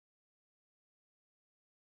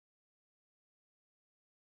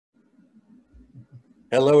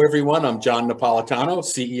Hello, everyone. I'm John Napolitano,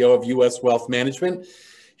 CEO of U.S. Wealth Management,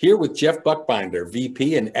 here with Jeff Buchbinder,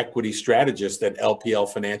 VP and Equity Strategist at LPL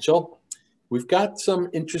Financial. We've got some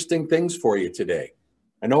interesting things for you today.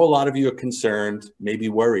 I know a lot of you are concerned, maybe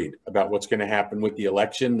worried about what's going to happen with the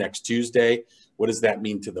election next Tuesday. What does that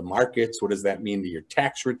mean to the markets? What does that mean to your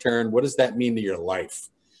tax return? What does that mean to your life?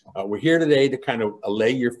 We're here today to kind of allay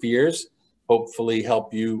your fears, hopefully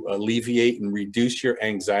help you alleviate and reduce your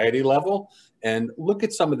anxiety level, and look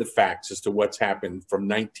at some of the facts as to what's happened from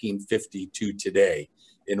 1950 to today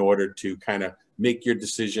in order to kind of make your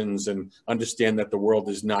decisions and understand that the world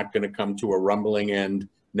is not going to come to a rumbling end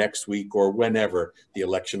next week or whenever the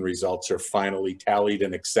election results are finally tallied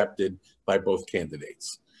and accepted by both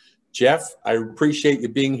candidates. Jeff, I appreciate you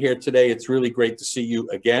being here today. It's really great to see you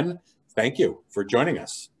again. Thank you for joining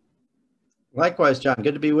us. Likewise, John.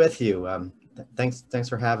 Good to be with you. Thanks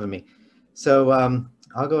for having me. So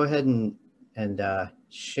I'll go ahead and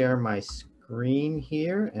share my screen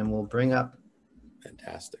here, and we'll bring up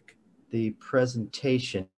fantastic the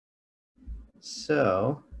presentation.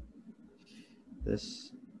 So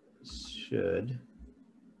this should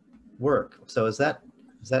work. So is that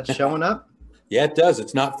showing up? Yeah, it does.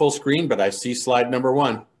 It's not full screen, but I see slide number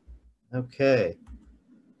 1. Okay,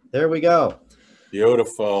 there we go.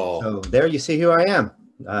 Beautiful. So there you see who I am.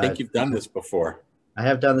 I think you've done this before. I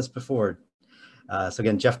have done this before. So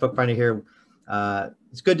again, Jeff Buchbinder here.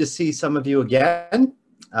 It's good to see some of you again.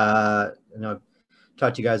 I know I've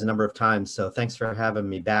talked to you guys a number of times, so thanks for having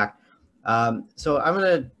me back. So I'm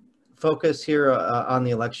going to focus here on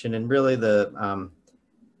the election and really the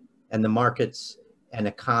markets and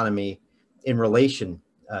economy in relation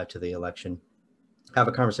to the election. Have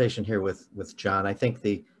a conversation here with John. I think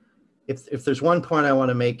if there's one point I want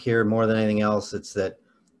to make here more than anything else, it's that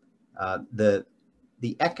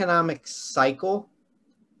the economic cycle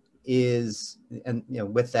is, and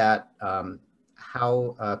with that,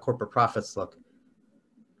 how corporate profits look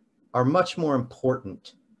are much more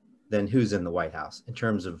important than who's in the White House in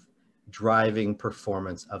terms of driving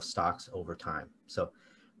performance of stocks over time. So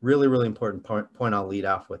really, really important point I'll lead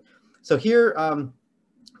off with. So here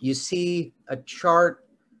you see a chart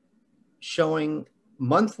showing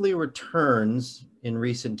monthly returns in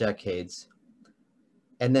recent decades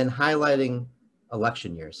and then highlighting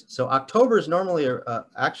election years. So October is normally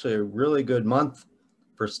actually a really good month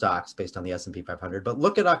for stocks based on the S&P 500. But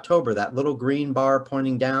look at October, that little green bar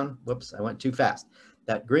pointing down. Whoops, I went too fast.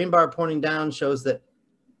 That green bar pointing down shows that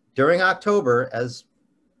during October, as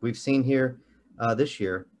we've seen here this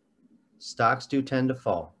year, stocks do tend to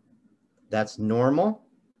fall. That's normal.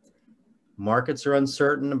 Markets are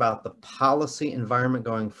uncertain about the policy environment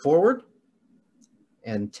going forward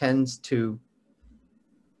and tends to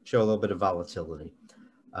show a little bit of volatility.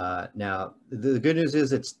 Now, the good news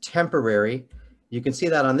is it's temporary. You can see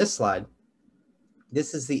that on this slide.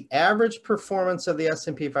 This is the average performance of the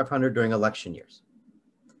S&P 500 during election years.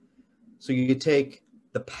 So you take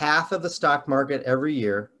the path of the stock market every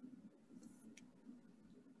year,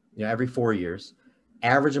 every 4 years,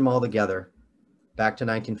 average them all together back to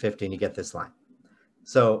 1950, and you get this line.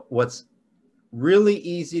 So what's really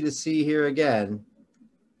easy to see here again,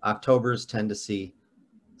 Octobers tend to see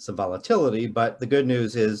some volatility, but the good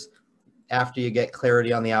news is after you get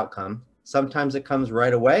clarity on the outcome, sometimes it comes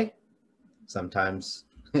right away, sometimes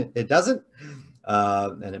it doesn't,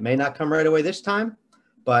 and it may not come right away this time,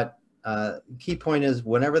 but key point is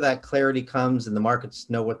whenever that clarity comes and the markets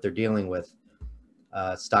know what they're dealing with,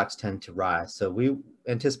 stocks tend to rise. So we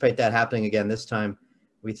anticipate that happening again this time.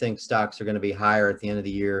 We think stocks are going to be higher at the end of the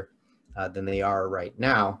year than they are right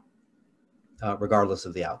now, regardless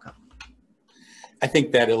of the outcome. I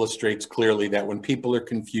think that illustrates clearly that when people are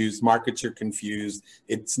confused, markets are confused,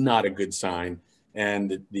 it's not a good sign.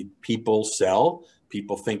 And the people sell,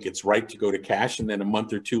 people think it's right to go to cash. And then a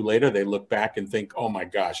month or two later, they look back and think, oh my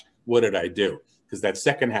gosh, what did I do? Because that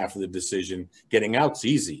second half of the decision, getting out's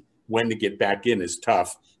easy. When to get back in is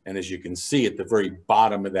tough. And as you can see at the very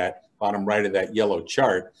bottom right of that yellow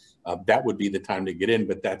chart, that would be the time to get in.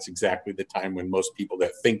 But that's exactly the time when most people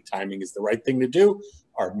that think timing is the right thing to do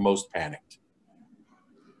are most panicked.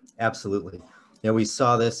 Absolutely. We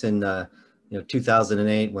saw this in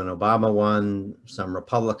 2008 when Obama won. Some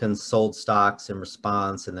Republicans sold stocks in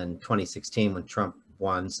response, and then 2016 when Trump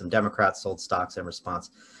won, some Democrats sold stocks in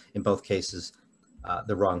response. In both cases,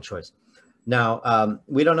 the wrong choice. Now,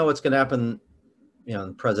 we don't know what's going to happen, in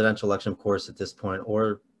the presidential election, of course, at this point,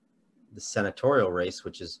 or the senatorial race,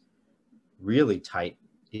 which is really tight,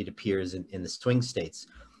 it appears, in the swing states.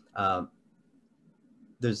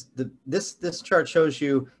 This chart shows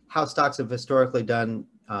you how stocks have historically done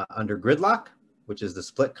under gridlock, which is the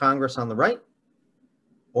split Congress on the right,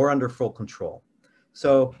 or under full control.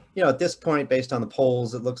 So, at this point, based on the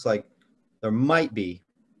polls, it looks like there might be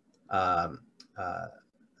a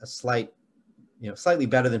slightly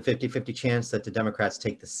better than 50-50 chance that the Democrats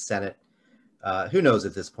take the Senate. Who knows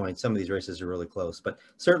at this point? Some of these races are really close, but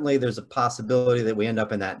certainly there's a possibility that we end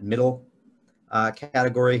up in that middle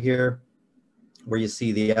category here, where you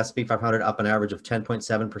see the S&P 500 up an average of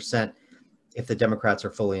 10.7% if the Democrats are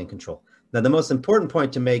fully in control. Now, the most important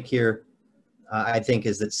point to make here, I think,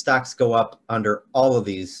 is that stocks go up under all of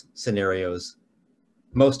these scenarios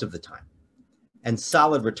most of the time, and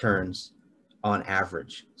solid returns on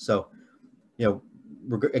average. So,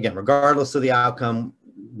 again, regardless of the outcome,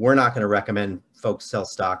 we're not going to recommend folks sell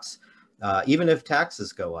stocks, even if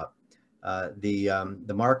taxes go up.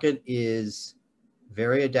 The market is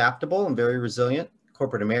very adaptable and very resilient.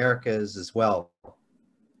 Corporate America is as well.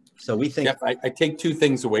 So we think. Jeff, I take two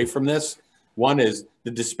things away from this. One is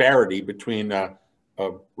the disparity between a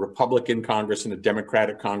Republican Congress and a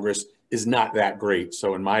Democratic Congress is not that great.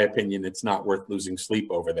 So in my opinion, it's not worth losing sleep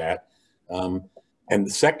over that. And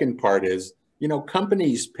the second part is,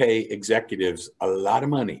 companies pay executives a lot of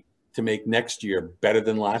money to make next year better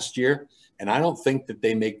than last year. And I don't think that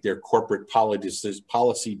they make their corporate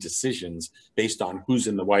policy decisions based on who's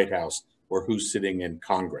in the White House or who's sitting in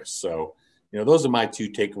Congress. So, those are my two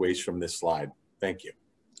takeaways from this slide. Thank you.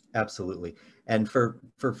 Absolutely. And for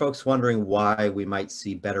folks wondering why we might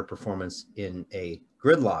see better performance in a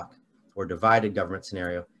gridlock or divided government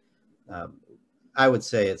scenario, I would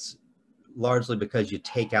say it's largely because you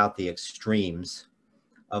take out the extremes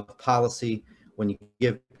of policy. When you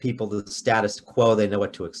give people the status quo, they know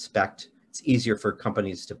what to expect. It's easier for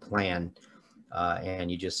companies to plan,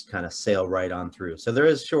 and you just kind of sail right on through. So there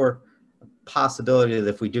is sure a possibility that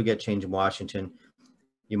if we do get change in Washington,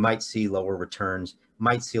 you might see lower returns,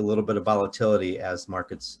 might see a little bit of volatility as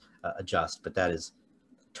markets adjust, but that is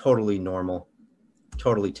totally normal,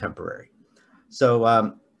 totally temporary.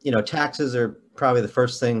 So, taxes are probably the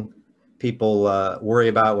first thing people worry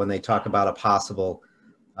about when they talk about a possible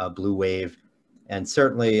blue wave. And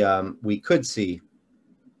certainly we could see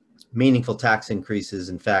meaningful tax increases.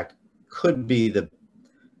 In fact, could be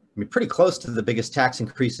pretty close to the biggest tax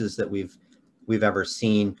increases that we've ever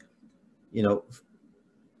seen.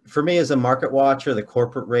 For me as a market watcher, the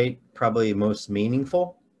corporate rate probably most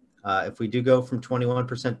meaningful. If we do go from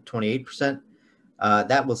 21% to 28%,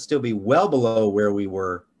 that will still be well below where we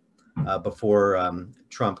were before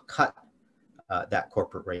Trump cut that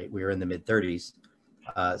corporate rate. We were in the mid-30s.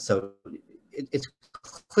 So it's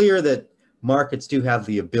clear that markets do have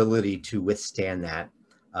the ability to withstand that,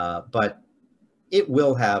 but it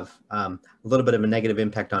will have a little bit of a negative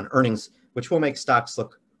impact on earnings, which will make stocks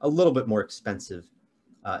look a little bit more expensive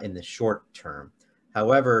in the short term.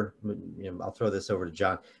 However, I'll throw this over to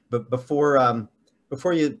John, but before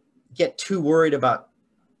you get too worried about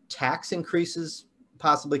tax increases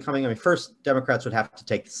possibly coming, first, Democrats would have to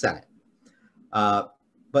take the Senate.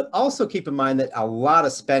 But also keep in mind that a lot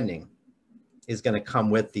of spending is going to come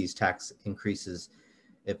with these tax increases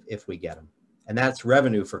if we get them. And that's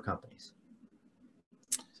revenue for companies.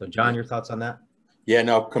 So John, your thoughts on that? Yeah,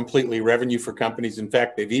 no, completely revenue for companies. In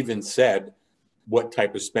fact, they've even said what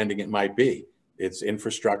type of spending it might be. It's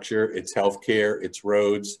infrastructure, it's healthcare, it's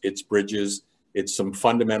roads, it's bridges, it's some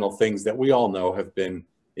fundamental things that we all know have been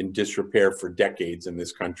in disrepair for decades in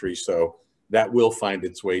this country. So that will find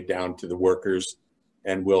its way down to the workers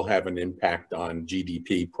and will have an impact on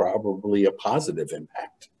GDP, probably a positive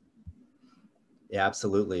impact. Yeah,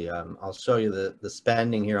 absolutely. I'll show you the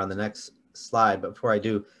spending here on the next slide. But before I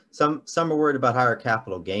do, some are worried about higher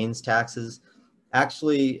capital gains taxes.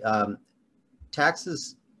 Actually,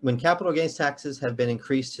 when capital gains taxes have been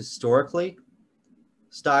increased historically,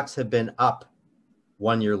 stocks have been up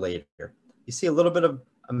 1 year later. You see a little bit of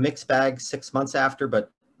a mixed bag 6 months after,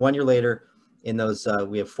 but 1 year later, in those,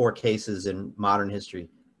 we have 4 cases in modern history,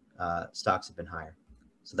 stocks have been higher.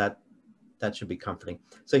 So that should be comforting.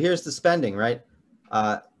 So here's the spending, right?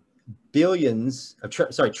 Trillions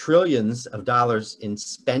of dollars in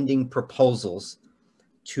spending proposals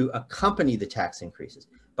to accompany the tax increases.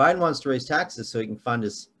 Biden wants to raise taxes so he can fund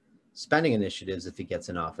his spending initiatives if he gets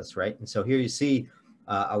in office, right? And so here you see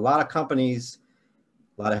a lot of companies,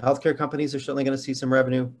 a lot of healthcare companies are certainly going to see some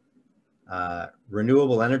revenue.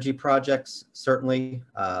 Renewable energy projects, certainly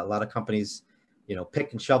a lot of companies,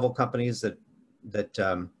 pick and shovel companies that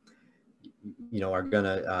are going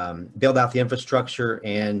to build out the infrastructure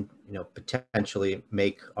and potentially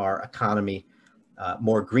make our economy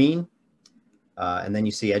more green. And then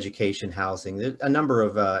you see education, housing. There's a number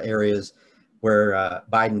of areas where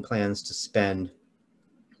Biden plans to spend.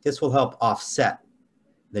 This will help offset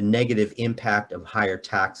the negative impact of higher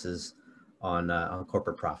taxes on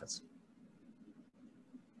corporate profits.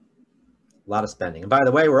 A lot of spending. And by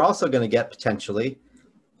the way, we're also going to get potentially,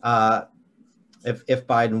 if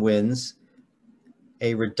Biden wins,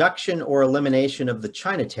 a reduction or elimination of the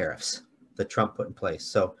China tariffs that Trump put in place.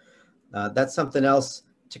 So that's something else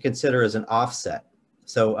to consider as an offset.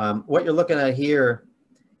 So what you're looking at here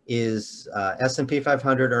is S&P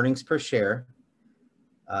 500 earnings per share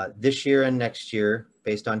this year and next year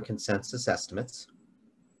based on consensus estimates.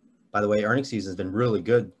 By the way, earnings season has been really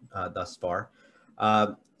good thus far.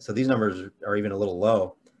 So these numbers are even a little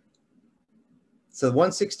low. So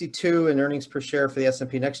 162 in earnings per share for the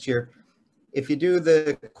S&P next year. If you do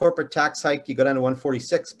the corporate tax hike, you go down to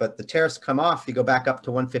 146, but the tariffs come off, you go back up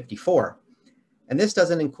to 154. And this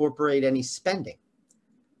doesn't incorporate any spending.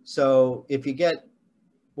 So if you get,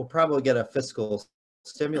 we'll probably get a fiscal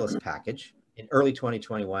stimulus package in early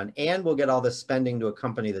 2021, and we'll get all this spending to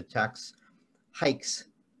accompany the tax hikes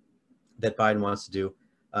that Biden wants to do.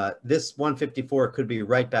 This 154 could be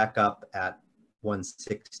right back up at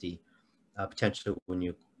 160, potentially when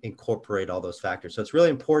you incorporate all those factors. So it's really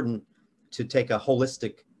important to take a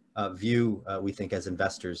holistic view, we think, as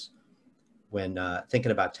investors when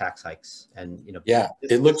thinking about tax hikes. And, you know, yeah,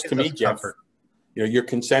 it looks to me, Jeff, you know, your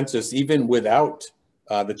consensus, even without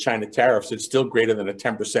the China tariffs, it's still greater than a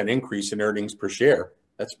 10% increase in earnings per share.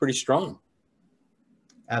 That's pretty strong.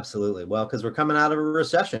 Absolutely. Well, because we're coming out of a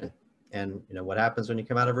recession. And, you know, what happens when you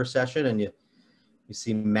come out of a recession and you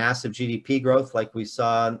see massive GDP growth like we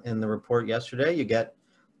saw in the report yesterday, you get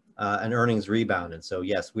an earnings rebound. And so,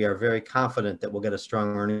 yes, we are very confident that we'll get a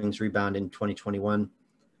strong earnings rebound in 2021.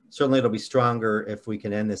 Certainly, it'll be stronger if we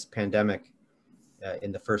can end this pandemic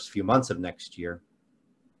in the first few months of next year.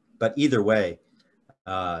 But either way,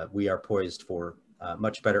 we are poised for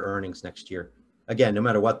much better earnings next year. Again, no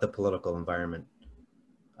matter what the political environment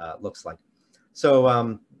looks like.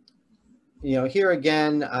 So, you know, here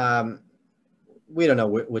again, we don't know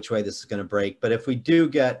which way this is going to break. But if we do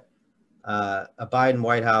get a Biden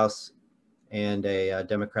White House and a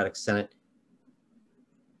Democratic Senate,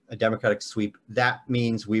 a Democratic sweep, that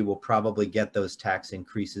means we will probably get those tax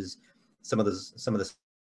increases. Some of the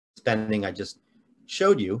spending I just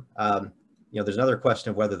showed you. You know, there's another question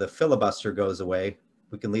of whether the filibuster goes away.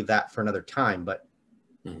 We can leave that for another time. But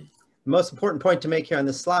the most important point to make here on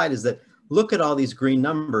this slide is that look at all these green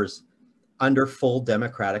numbers under full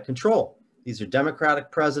Democratic control. These are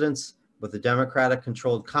Democratic presidents with a Democratic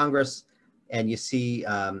controlled Congress. And you see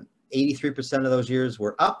 83% of those years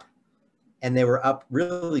were up, and they were up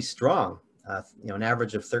really strong, you know, an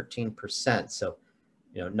average of 13%. So,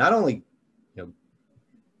 you know, not only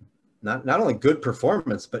good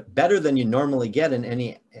performance, but better than you normally get in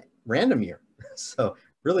any random year. So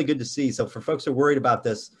really good to see. So for folks who are worried about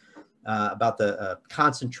this, about the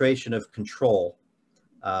concentration of control,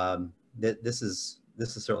 this is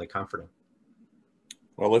certainly comforting.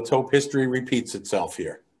 Well, let's hope history repeats itself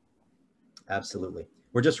here. Absolutely.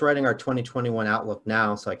 We're just writing our 2021 outlook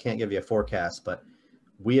now, so I can't give you a forecast, but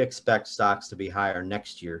we expect stocks to be higher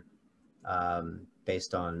next year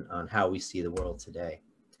based on how we see the world today.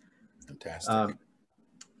 Fantastic.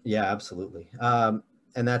 Yeah, absolutely.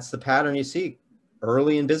 And that's the pattern you see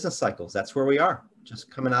early in business cycles. That's where we are,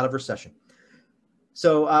 just coming out of recession.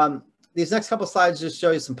 So these next couple of slides just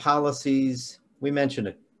show you some policies. We mentioned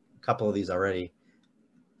a couple of these already.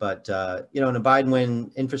 But, you know, in a Biden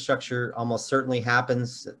win, infrastructure almost certainly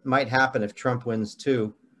happens. It might happen if Trump wins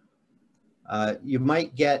too. You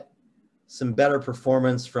might get some better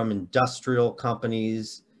performance from industrial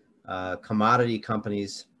companies, commodity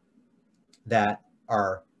companies that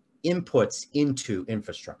are inputs into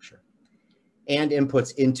infrastructure and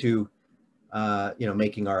inputs into, you know,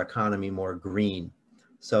 making our economy more green.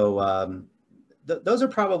 So those are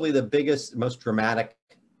probably the biggest, most dramatic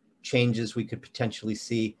changes we could potentially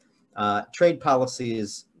see. Trade policy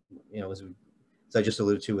is, you know, as I just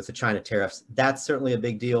alluded to with the China tariffs, that's certainly a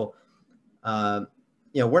big deal. You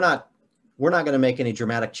know, we're not going to make any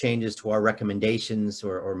dramatic changes to our recommendations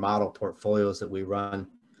or model portfolios that we run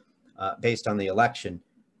based on the election.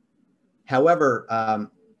 However,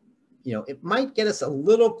 you know, it might get us a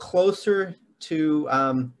little closer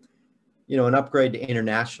to, you know, an upgrade to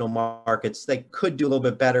international markets. They could do a little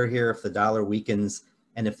bit better here if the dollar weakens.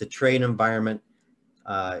 And if the trade environment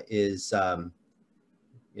is,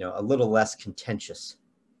 you know, a little less contentious,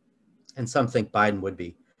 and some think Biden would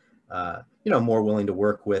be, you know, more willing to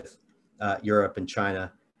work with Europe and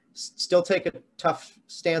China, still take a tough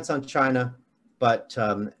stance on China, but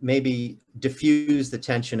maybe diffuse the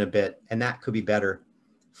tension a bit, and that could be better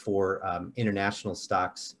for international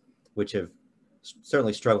stocks, which have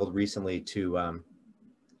certainly struggled recently to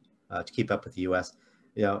to keep up with the U.S.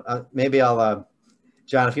 Maybe I'll,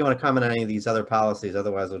 John, if you want to comment on any of these other policies,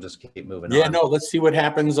 otherwise we'll just keep moving on. Yeah, no, let's see what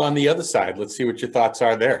happens on the other side. Let's see what your thoughts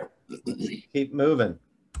are there. Keep moving.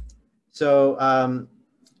 So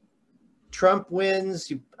Trump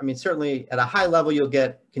wins. Certainly at a high level, you'll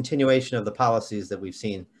get continuation of the policies that we've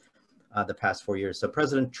seen the past 4 years. So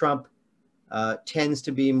President Trump tends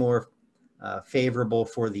to be more favorable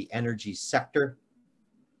for the energy sector.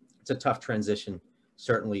 It's a tough transition,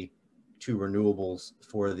 certainly, to renewables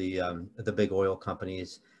for the big oil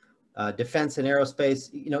companies. Defense and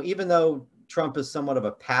aerospace, even though Trump is somewhat of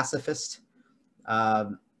a pacifist,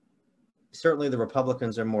 certainly the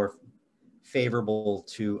Republicans are more favorable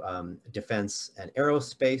to defense and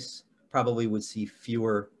aerospace, probably would see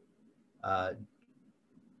more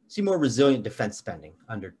resilient defense spending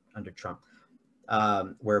under Trump,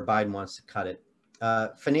 where Biden wants to cut it.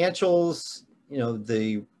 Financials,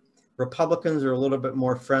 the Republicans are a little bit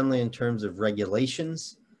more friendly in terms of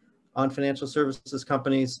regulations on financial services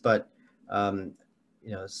companies, but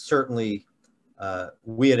certainly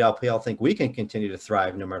we at LPL think we can continue to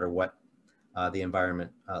thrive no matter what the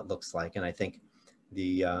environment looks like. And I think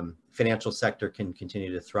the financial sector can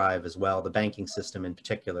continue to thrive as well. The banking system in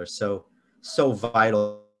particular, so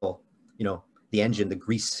vital, the engine, the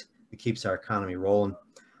grease that keeps our economy rolling.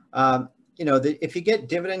 If you get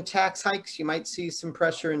dividend tax hikes, you might see some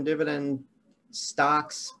pressure in dividend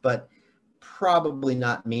stocks, but probably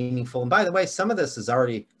not meaningful. And by the way, some of this is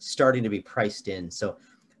already starting to be priced in. So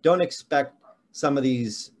don't expect some of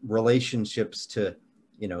these relationships to,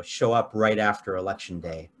 show up right after Election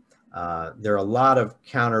Day. There are a lot of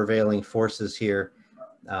countervailing forces here,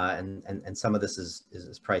 and some of this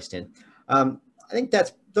is priced in. I think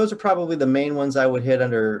those are probably the main ones I would hit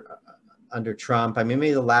under Trump.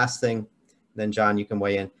 Maybe the last thing, then John, you can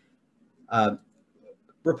weigh in.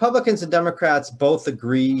 Republicans and Democrats both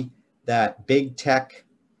agree that big tech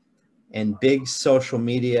and big social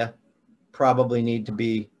media probably need to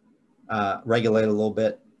be regulated a little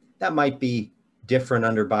bit. That might be different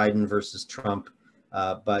under Biden versus Trump,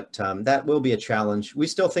 but that will be a challenge. We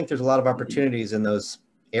still think there's a lot of opportunities in those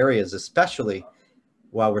areas, especially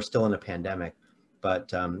while we're still in a pandemic. But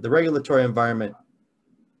the regulatory environment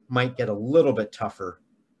might get a little bit tougher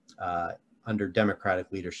under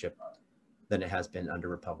Democratic leadership than it has been under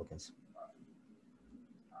Republicans.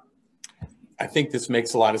 I think this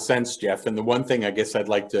makes a lot of sense, Jeff. And the one thing I guess I'd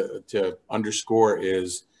like to underscore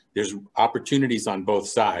is there's opportunities on both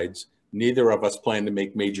sides. Neither of us plan to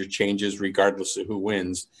make major changes regardless of who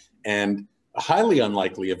wins. And a highly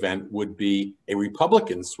unlikely event would be a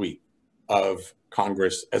Republican sweep of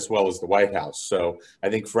Congress as well as the White House. So I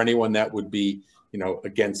think for anyone that would be,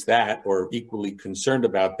 against that or equally concerned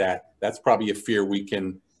about that, that's probably a fear we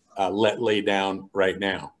can let lay down right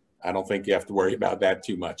now. I don't think you have to worry about that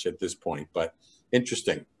too much at this point, but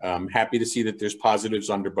interesting. I'm happy to see that there's positives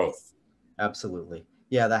under both. Absolutely.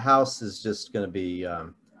 Yeah, the House is just going to be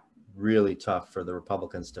really tough for the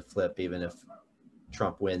Republicans to flip, even if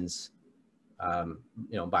Trump wins,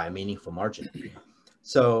 by a meaningful margin.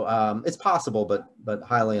 So it's possible, but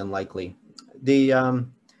highly unlikely. This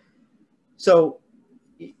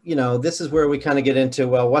is where we kind of get into,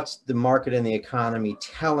 well, what's the market and the economy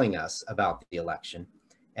telling us about the election?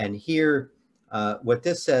 And here, what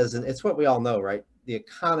this says, and it's what we all know, right? The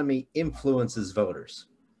economy influences voters.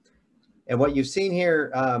 And what you've seen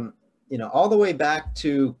here, all the way back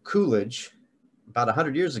to Coolidge, about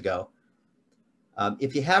 100 years ago,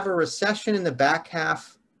 if you have a recession in the back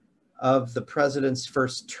half of the president's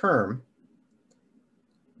first term,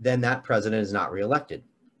 then that president is not reelected.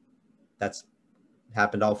 That's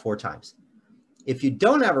happened all 4 times. If you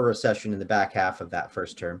don't have a recession in the back half of that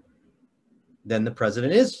first term, then the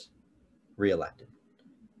president is reelected,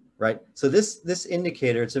 right? So this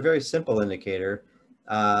indicator, it's a very simple indicator,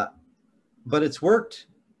 but it's worked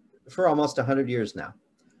for almost 100 years now.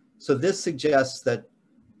 So this suggests that,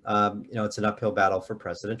 it's an uphill battle for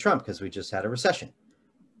President Trump because we just had a recession.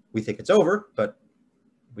 We think it's over, but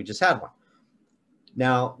we just had one.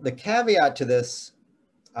 Now, the caveat to this,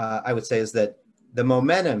 I would say, is that the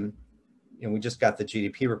momentum, we just got the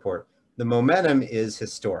GDP report, the momentum is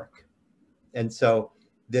historic. And so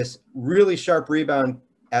this really sharp rebound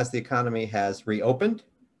as the economy has reopened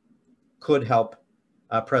could help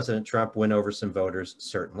President Trump win over some voters,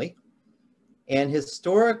 certainly. And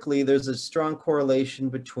historically, there's a strong correlation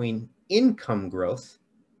between income growth.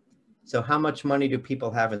 So how much money do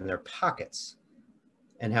people have in their pockets?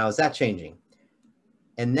 And how is that changing?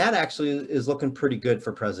 And that actually is looking pretty good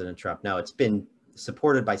for President Trump. Now, it's been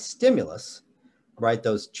supported by stimulus, right?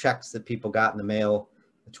 Those checks that people got in the mail,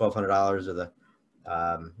 the $1,200 or the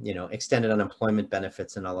extended unemployment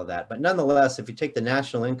benefits and all of that. But nonetheless, if you take the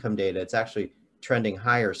national income data, it's actually trending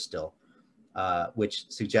higher still, which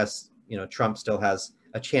suggests, Trump still has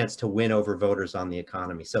a chance to win over voters on the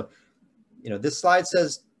economy. So, this slide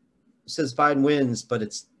says Biden wins, but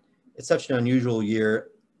it's such an unusual year,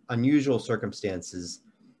 unusual circumstances,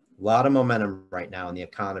 a lot of momentum right now in the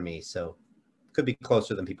economy. So it could be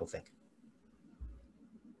closer than people think.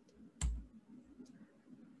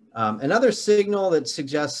 Another signal that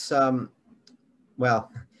suggests,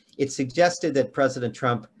 it suggested that President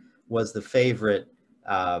Trump was the favorite,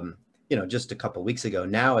 just a couple of weeks ago.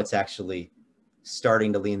 Now it's actually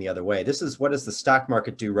starting to lean the other way. This is, what does the stock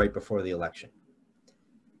market do right before the election?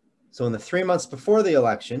 So in the 3 months before the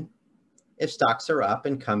election, if stocks are up,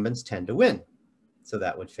 incumbents tend to win. So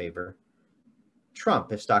that would favor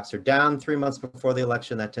Trump. If stocks are down 3 months before the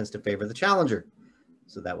election, that tends to favor the challenger.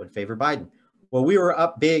 So that would favor Biden. Well, we were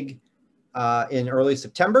up big in early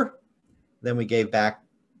September. Then we gave back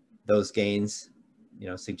those gains,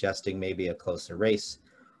 suggesting maybe a closer race.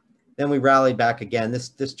 Then we rallied back again.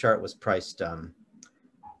 This chart was priced,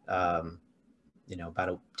 about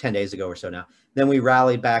 10 days ago or so now. Then we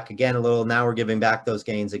rallied back again a little. Now we're giving back those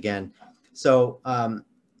gains again. So,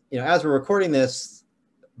 as we're recording this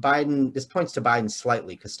points to Biden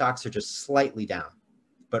slightly, because stocks are just slightly down,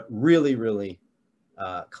 but really, really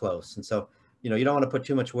close. And so, you don't want to put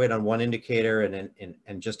too much weight on one indicator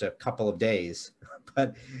and just a couple of days.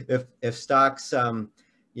 But if stocks,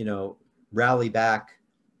 rally back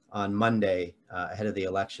on Monday ahead of the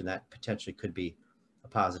election, that potentially could be a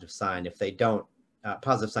positive sign. If they don't,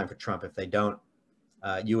 positive sign for Trump. If they don't,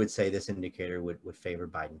 you would say this indicator would favor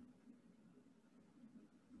Biden.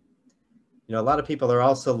 A lot of people are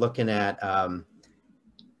also looking at, how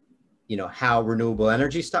renewable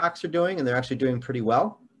energy stocks are doing, and they're actually doing pretty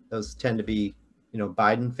well. Those tend to be,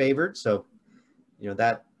 Biden favored. So,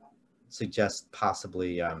 that suggests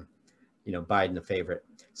possibly, Biden a favorite.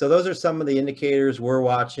 So those are some of the indicators we're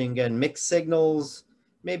watching. Again, mixed signals,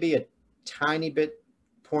 maybe a tiny bit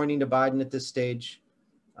pointing to Biden at this stage,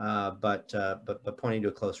 but pointing to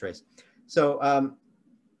a close race. So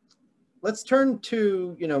let's turn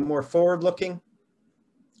to, more forward-looking.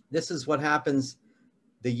 This is what happens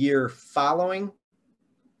the year following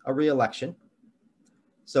a re-election.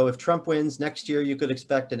 So if Trump wins next year, you could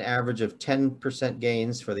expect an average of 10%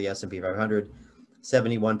 gains for the S&P 500,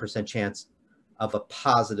 71% chance of a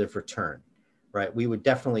positive return, right? We would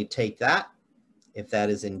definitely take that if that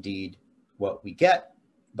is indeed what we get.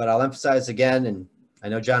 But I'll emphasize again, and I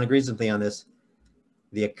know John agrees with me on this,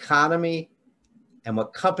 the economy and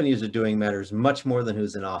what companies are doing matters much more than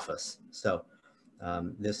who's in office. So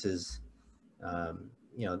this is,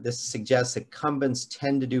 this suggests incumbents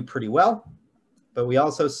tend to do pretty well. But we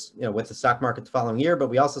also, with the stock market the following year, but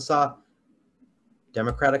we also saw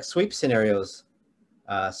Democratic sweep scenarios,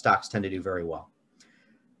 stocks tend to do very well.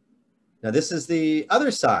 Now, this is the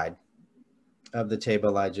other side of the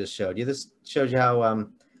table I just showed you. This shows you how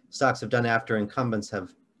stocks have done after incumbents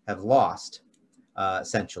have lost,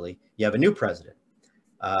 essentially. You have a new president.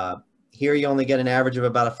 Here you only get an average of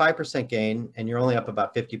about a 5% gain, and you're only up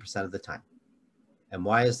about 50% of the time. And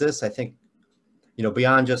why is this? I think,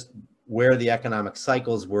 beyond just where the economic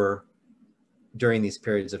cycles were during these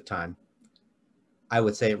periods of time, I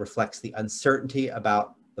would say it reflects the uncertainty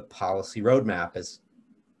about the policy roadmap as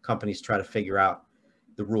companies try to figure out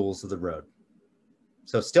the rules of the road.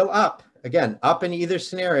 So still up, again, up in either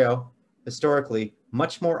scenario, historically,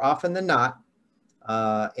 much more often than not.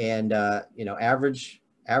 Average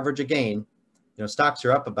a gain, stocks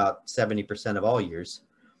are up about 70% of all years.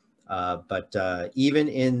 But even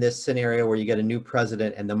in this scenario where you get a new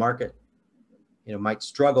president and the market, might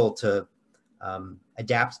struggle to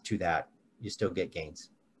adapt to that, you still get gains.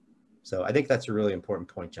 So I think that's a really important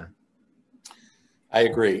point, John. I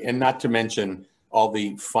agree. And not to mention all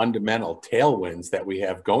the fundamental tailwinds that we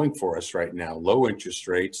have going for us right now. Low interest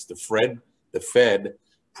rates, the Fed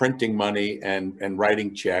printing money and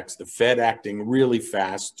writing checks, the Fed acting really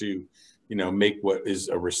fast to, make what is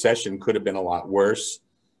a recession could have been a lot worse.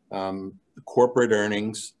 Corporate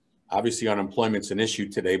earnings, obviously unemployment's an issue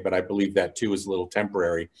today, but I believe that too is a little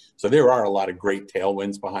temporary. So there are a lot of great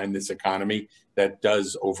tailwinds behind this economy that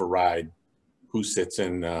does override who sits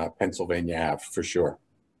in Pennsylvania Ave for sure.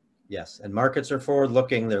 Yes, and markets are forward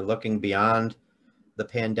looking. They're looking beyond the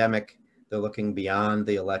pandemic. They're looking beyond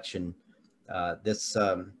the election. This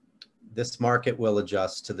market will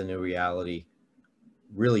adjust to the new reality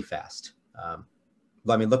really fast.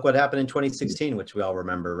 Look what happened in 2016, which we all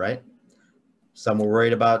remember, right? Some were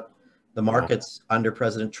worried about the markets under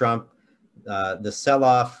President Trump. The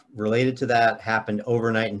sell-off related to that happened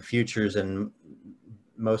overnight in futures, and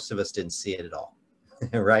most of us didn't see it at all,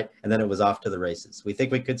 right? And then it was off to the races. We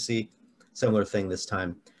think we could see similar thing this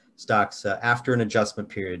time. Stocks, after an adjustment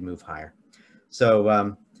period, move higher.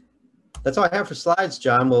 So that's all I have for slides,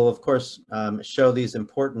 John. We'll, of course, show these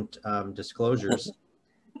important disclosures,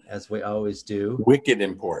 as we always do. Wicked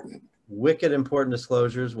important. Wicked important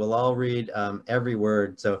disclosures. We'll all read every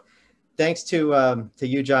word. So thanks to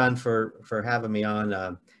you, John, for having me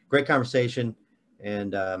on. Great conversation,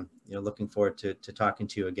 and looking forward to talking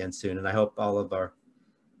to you again soon. And I hope all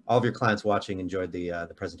of your clients watching enjoyed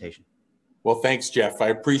the presentation. Well, thanks, Jeff. I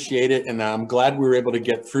appreciate it, and I'm glad we were able to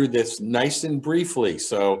get through this nice and briefly.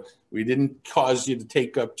 So we didn't cause you to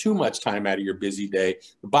take up too much time out of your busy day.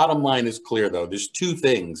 The bottom line is clear, though. There's two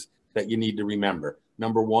things that you need to remember.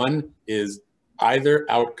 Number one is either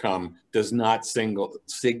outcome does not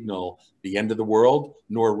signal the end of the world,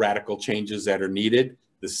 nor radical changes that are needed.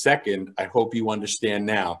 The second, I hope you understand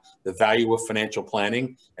now, the value of financial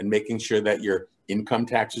planning and making sure that your income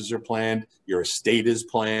taxes are planned, your estate is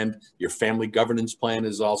planned, your family governance plan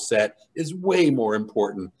is all set, is way more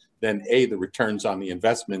important than A, the returns on the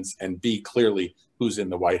investments, and B, clearly who's in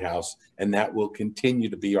the White House. And that will continue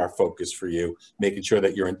to be our focus for you, making sure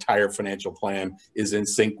that your entire financial plan is in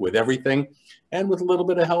sync with everything. And with a little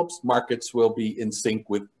bit of help, markets will be in sync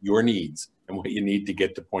with your needs and what you need to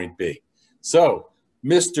get to point B. So,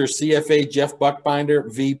 Mr. CFA Jeff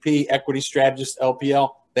Buchbinder, VP, Equity Strategist, LPL,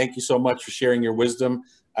 thank you so much for sharing your wisdom.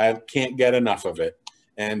 I can't get enough of it.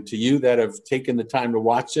 And to you that have taken the time to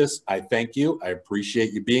watch this, I thank you. I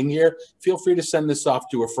appreciate you being here. Feel free to send this off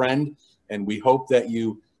to a friend, and we hope that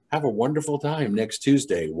you have a wonderful time next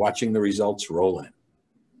Tuesday watching the results roll in.